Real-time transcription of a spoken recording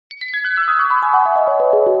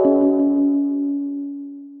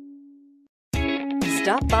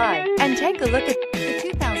Stop by and take a look at the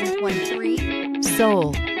 2023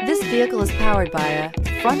 Soul. This vehicle is powered by a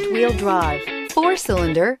front-wheel drive,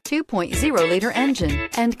 4-cylinder, 2.0-liter engine,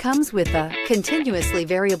 and comes with a continuously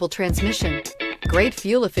variable transmission. Great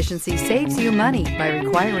fuel efficiency saves you money by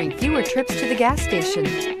requiring fewer trips to the gas station.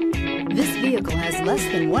 This vehicle has less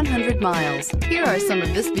than 100 miles. Here are some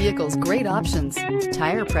of this vehicle's great options: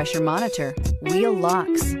 tire pressure monitor, wheel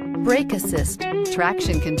locks, brake assist,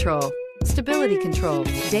 traction control, stability control,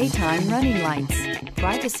 daytime running lights,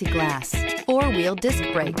 privacy glass, 4-wheel disc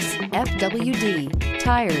brakes, FWD,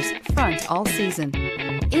 tires, front all season.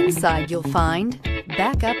 Inside you'll find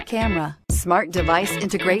backup camera, smart device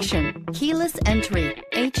integration, keyless entry,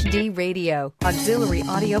 HD radio, auxiliary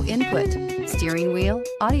audio input, steering wheel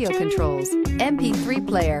audio controls, MP3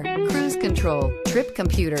 player, cruise control, trip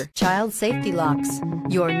computer, child safety locks.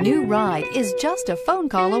 Your new ride is just a phone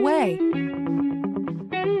call away.